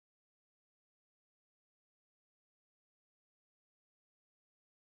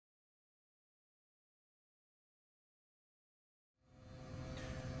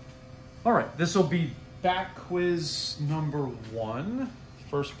All right, this will be back quiz number 1,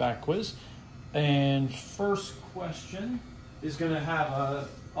 first back quiz. And first question is gonna have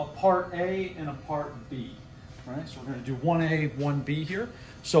a part A and a part B, right? So we're gonna do 1A, 1B here.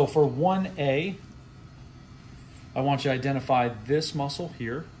 So for 1A, I want you to identify this muscle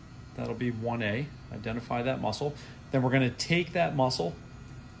here. That'll be 1A, identify that muscle. Then we're gonna take that muscle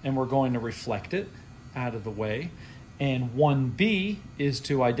and we're going to reflect it out of the way. And 1B is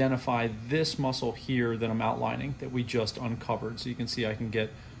to identify this muscle here that I'm outlining that we just uncovered. So you can see I can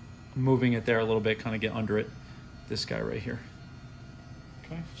get moving it there a little bit, kind of get under it, this guy right here.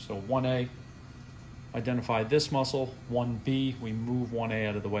 Okay, so 1A, identify this muscle. 1B, we move 1A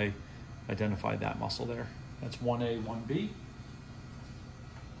out of the way, identify that muscle there. That's 1A, 1B.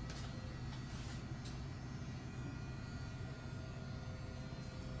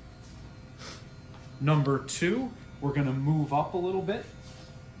 Number 2, we're gonna move up a little bit.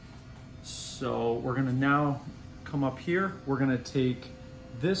 So we're gonna now come up here. We're gonna take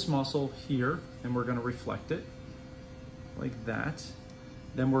this muscle here and we're gonna reflect it like that.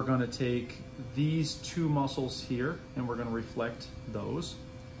 Then we're gonna take these 2 muscles here and we're gonna reflect those.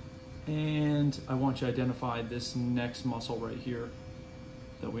 And I want you to identify this next muscle right here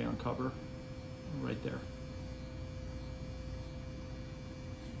that we uncover right there.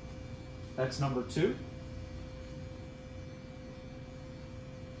 That's number 2.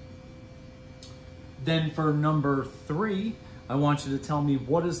 Then for number 3, I want you to tell me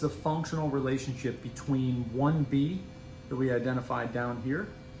what is the functional relationship between 1B that we identified down here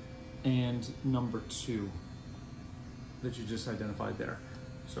and number 2 that you just identified there.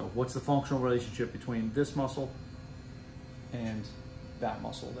 So what's the functional relationship between this muscle and that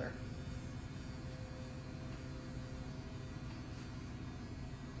muscle there?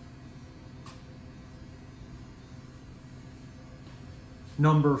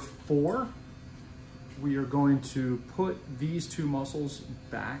 Number 4, we are going to put these 2 muscles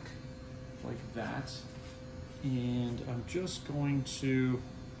back like that. And I'm just going to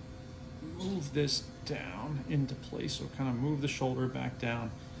move this down into place. So kind of move the shoulder back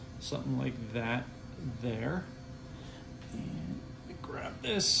down, something like that there. And grab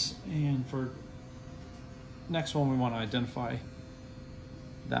this, and for next one, we want to identify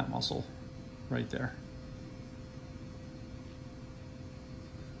that muscle right there.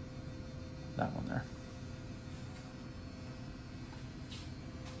 That one there.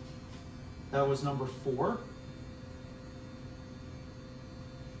 That was number 4.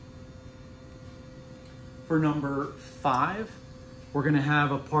 For number 5, we're gonna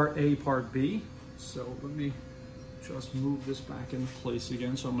have a part A, part B. So let me just move this back into place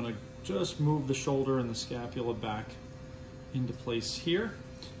again. So I'm gonna just move the shoulder and the scapula back into place here.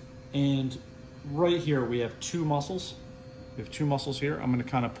 And right here, we have 2 muscles. We have 2 muscles here. I'm gonna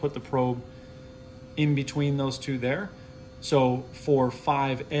kind of put the probe in between those 2 there. So for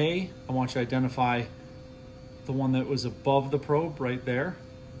 5A, I want you to identify the one that was above the probe right there,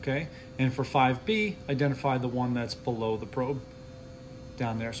 okay? And for 5B, identify the one that's below the probe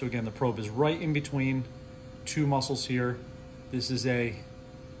down there. So again, the probe is right in between 2 muscles here. This is A,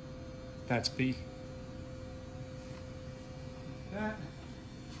 that's B. That.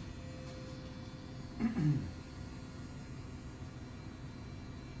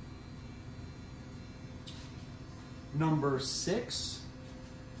 Number 6,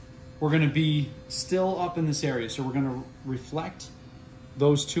 we're gonna be still up in this area. So we're gonna reflect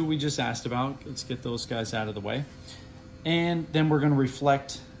those 2 we just asked about. Let's get those guys out of the way. And then we're gonna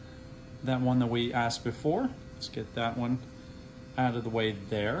reflect that one that we asked before. Let's get that one out of the way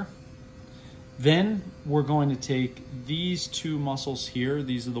there. Then we're going to take these 2 muscles here.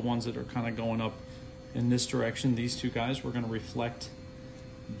 These are the ones that are kind of going up in this direction. These 2 guys, we're gonna reflect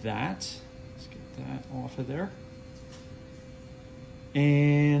that. Let's get that off of there.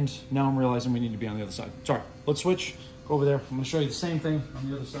 And now I'm realizing we need to be on the other side. Sorry, let's switch, go over there. I'm gonna show you the same thing on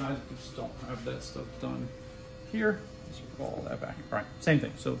the other side. Just don't have that stuff done here. Let's put all that back. All right, same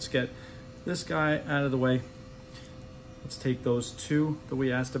thing. So let's get this guy out of the way. Let's take those 2 that we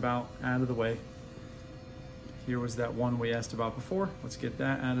asked about out of the way. Here was that one we asked about before. Let's get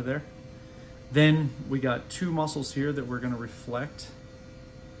that out of there. Then we got 2 muscles here that we're gonna reflect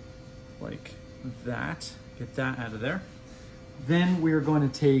like that. Get that out of there. Then we are going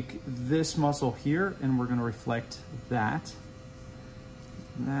to take this muscle here and we're going to reflect that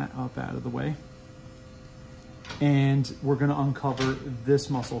up out of the way. And we're going to uncover this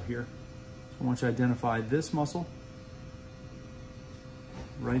muscle here. So I want you to identify this muscle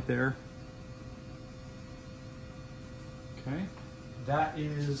right there. Okay, that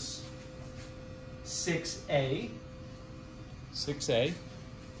is 6A. 6A.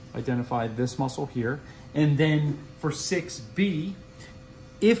 identify this muscle here. And then for 6B,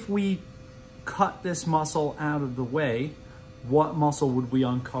 if we cut this muscle out of the way, what muscle would we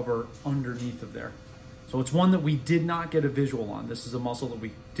uncover underneath of there? So it's one that we did not get a visual on. This is a muscle that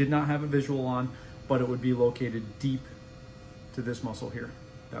we did not have a visual on, but it would be located deep to this muscle here.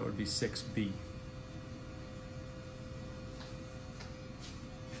 That would be 6B.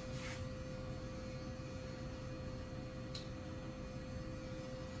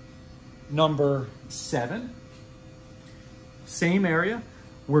 Number 7, same area.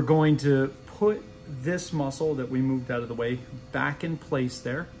 We're going to put this muscle that we moved out of the way back in place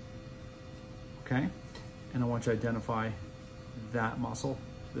there, okay? And I want you to identify that muscle,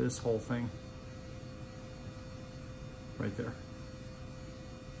 this whole thing, right there.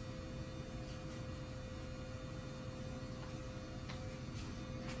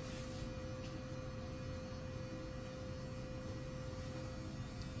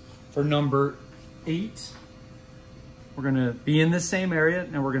 For number 8, we're gonna be in the same area.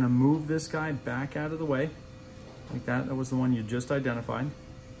 Now we're gonna move this guy back out of the way, like that. That was the one you just identified.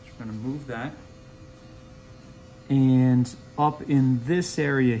 So we're gonna move that. And up in this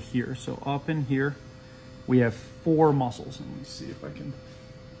area here, so up in here, we have 4 muscles. Let me see if I can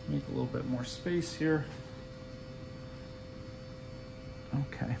make a little bit more space here.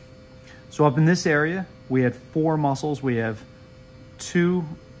 Okay. So up in this area, we had 4 muscles. We have 2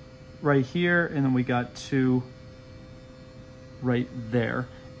 right here, and then we got 2 right there.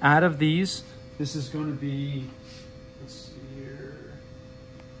 Out of these, this is going to be, let's see here.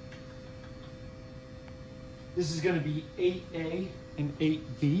 This is going to be 8A and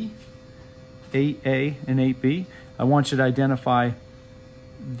 8B. 8A and 8B. I want you to identify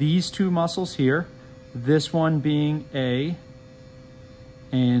these 2 muscles here, this one being A,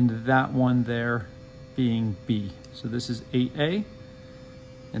 and that one there being B. So this is 8A,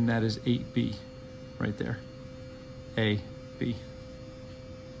 and that is 8B right there. A, B.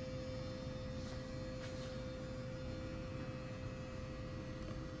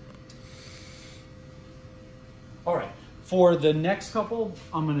 All right, for the next couple,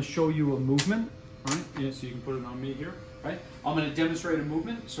 I'm gonna show you a movement, all right? Yeah, so you can put it on me here, right? I'm gonna demonstrate a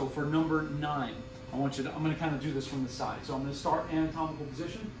movement. So for number 9, I'm gonna kind of do this from the side. So I'm gonna start anatomical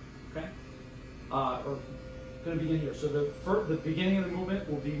position, okay? Or going to begin here. So the beginning of the movement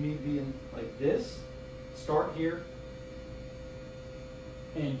will be me being like this. Start here,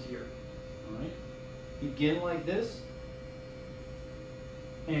 end here. All right. Begin like this,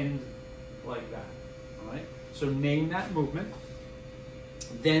 end like that. All right. So name that movement.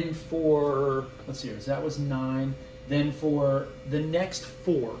 Then for, let's see here, so that was 9. Then for the next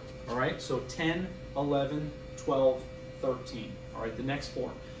 4, all right. So 10, 11, 12, 13. All right. The next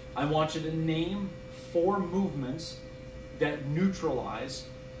 4. I want you to name 4 movements that neutralize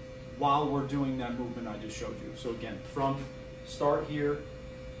while we're doing that movement I just showed you. So again, from start here,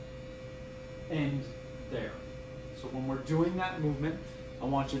 end there. So when we're doing that movement, I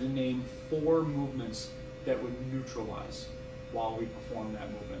want you to name 4 movements that would neutralize while we perform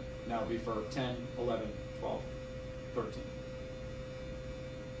that movement. Now it'll be for 10, 11, 12, 13.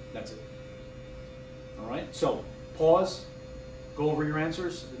 That's it. All right, so pause. Go over your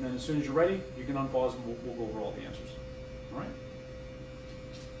answers, and then as soon as you're ready, you can unpause and we'll go over all the answers. All right?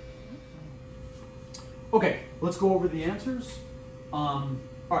 Okay, let's go over the answers. All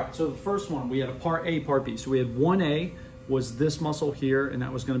right, so the first one, we had a part A, part B. So we had 1A was this muscle here, and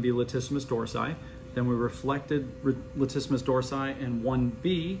that was going to be latissimus dorsi. Then we reflected latissimus dorsi, and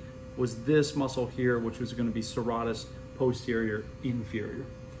 1B was this muscle here, which was going to be serratus posterior inferior.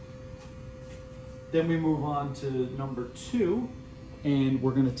 Then we move on to number 2, and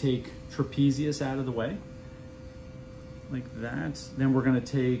we're going to take trapezius out of the way, like that. Then we're going to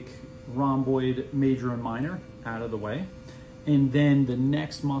take rhomboid major and minor out of the way. And then the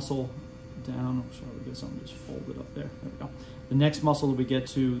next muscle down, oh, sorry, I guess I'm just folded up there. There we go. The next muscle that we get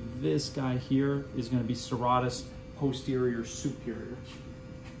to, this guy here, is going to be serratus posterior superior.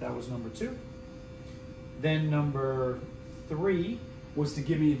 That was number 2. Then number 3 was to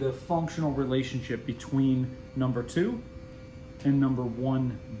give me the functional relationship between number 2 and number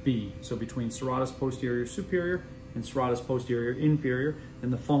 1B. So between serratus posterior superior and serratus posterior inferior,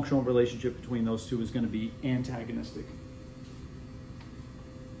 and the functional relationship between those two is going to be antagonistic.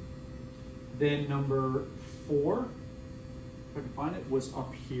 Then number 4, if I can find it, was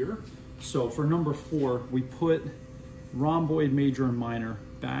up here. So for number 4, we put rhomboid major and minor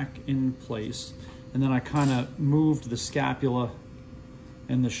back in place, and then I kind of moved the scapula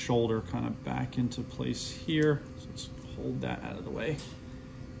and the shoulder kind of back into place here. So let's hold that out of the way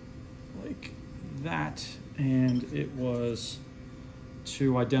like that. And it was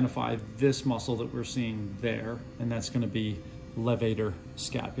to identify this muscle that we're seeing there, and that's going to be levator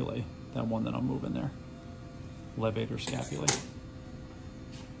scapulae, that one that I'm moving there, levator scapulae.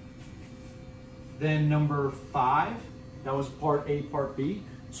 Then number 5, that was part A, part B.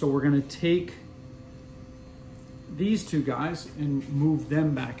 So we're going to take these two guys and move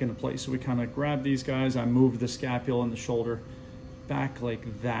them back into place. So we kind of grab these guys, I move the scapula and the shoulder back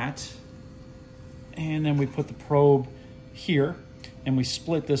like that, and then we put the probe here and we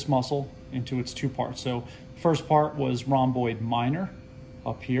split this muscle into its 2 parts. So first part was rhomboid minor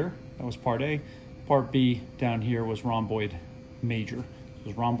up here, that was part A. Part B down here was rhomboid major. It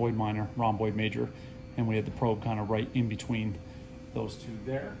was rhomboid minor, rhomboid major, and we had the probe kind of right in between those two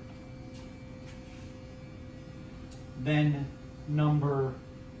there. Then number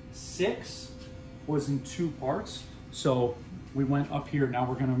 6 was in 2 parts. So we went up here. Now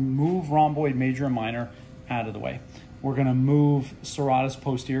we're going to move rhomboid major and minor out of the way. We're going to move serratus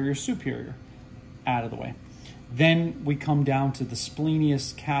posterior superior out of the way. Then we come down to the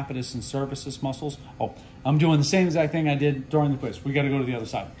splenius, capitis, and cervicis muscles. Oh, I'm doing the same exact thing I did during the quiz. We got to go to the other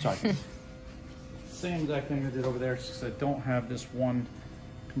side. Sorry. Same exact thing I did over there. It's just I don't have this one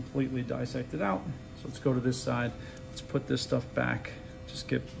completely dissected out. So let's go to this side. Let's put this stuff back. Just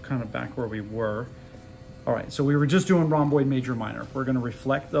get kind of back where we were. All right, so we were just doing rhomboid major minor. We're going to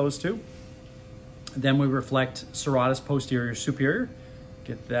reflect those two. Then we reflect serratus posterior superior.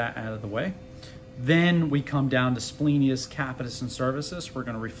 Get that out of the way. Then we come down to splenius, capitis, and cervicis. We're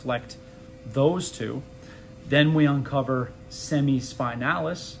going to reflect those two. Then we uncover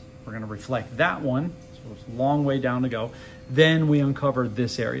semispinalis. We're going to reflect that one. So it's a long way down to go. Then we uncover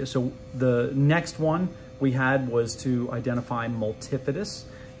this area. So the next one we had was to identify multifidus.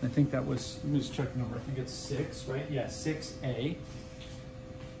 I think that was, let me just check the number. I think it's 6, right? Yeah, 6A.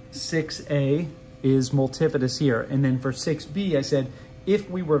 6A is multifidus here. And then for 6B, I said, if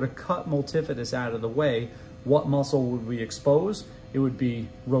we were to cut multifidus out of the way, what muscle would we expose? It would be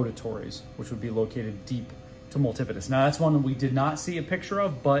rotatories, which would be located deep to multifidus. Now that's one that we did not see a picture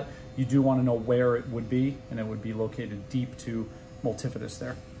of, but you do want to know where it would be, and it would be located deep to multifidus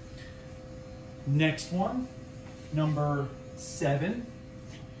there. Next one, number 7,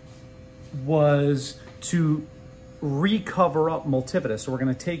 was to recover up multifidus. So we're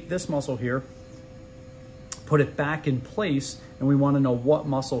going to take this muscle here, put it back in place, and we want to know what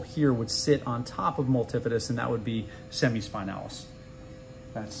muscle here would sit on top of multifidus, and that would be semispinalis.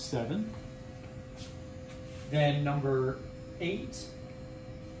 That's 7. Then number 8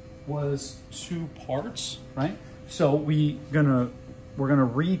 was 2 parts, right? So we're gonna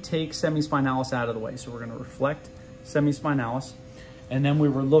retake semispinalis out of the way. So we're gonna reflect semispinalis, and then we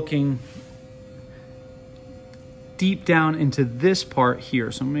were looking deep down into this part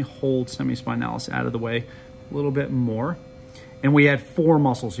here. So let me hold semispinalis out of the way a little bit more. And we had 4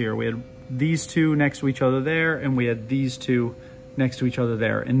 muscles here. We had these 2 next to each other there, and we had these 2 next to each other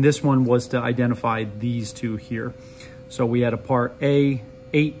there. And this one was to identify these 2 here. So we had a part A,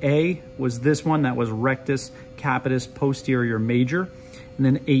 8A was this one, that was rectus capitis posterior major. And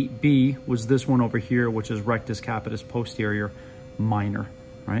then 8B was this one over here, which is rectus capitis posterior minor,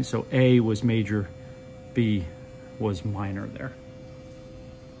 right? So A was major, B was minor there.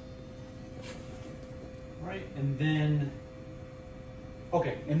 Right, and then,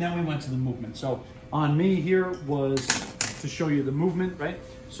 okay, and then we went to the movement. So on me here was to show you the movement, right?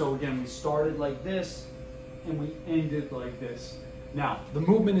 So again, we started like this and we ended like this. Now, the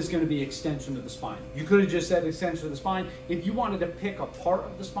movement is going to be extension of the spine. You could have just said extension of the spine. If you wanted to pick a part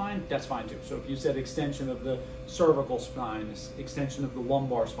of the spine, that's fine too. So if you said extension of the cervical spine, extension of the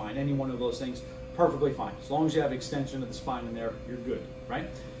lumbar spine, any one of those things, perfectly fine. As long as you have extension of the spine in there, you're good, right?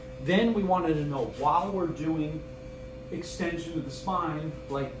 Then we wanted to know, while we're doing extension of the spine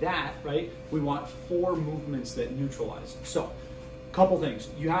like that, right, we want 4 movements that neutralize. So, couple things.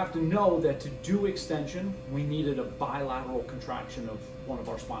 You have to know that to do extension, we needed a bilateral contraction of one of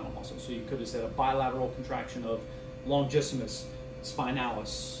our spinal muscles. So you could have said a bilateral contraction of longissimus,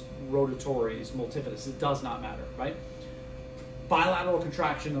 spinalis, rotatories, multifidus. It does not matter, right? Bilateral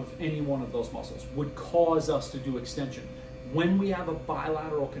contraction of any one of those muscles would cause us to do extension. When we have a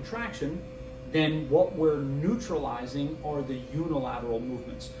bilateral contraction, then what we're neutralizing are the unilateral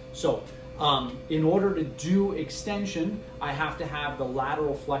movements. So in order to do extension, I have to have the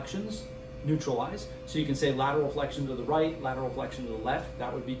lateral flexions neutralized. So you can say lateral flexion to the right, lateral flexion to the left.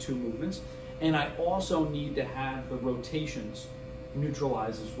 That would be 2 movements. And I also need to have the rotations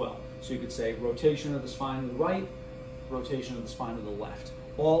neutralized as well. So you could say rotation of the spine to the right, rotation of the spine to the left.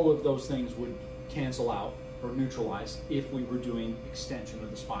 All of those things would cancel out or neutralized if we were doing extension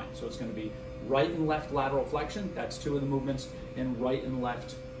of the spine. So it's going to be right and left lateral flexion, that's 2 of the movements, and right and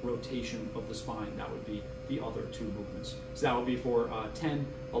left rotation of the spine, that would be the other 2 movements. So that would be for 10,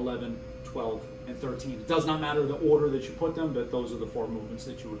 11, 12, and 13. It does not matter the order that you put them, but those are the 4 movements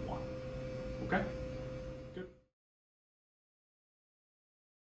that you would want. Okay?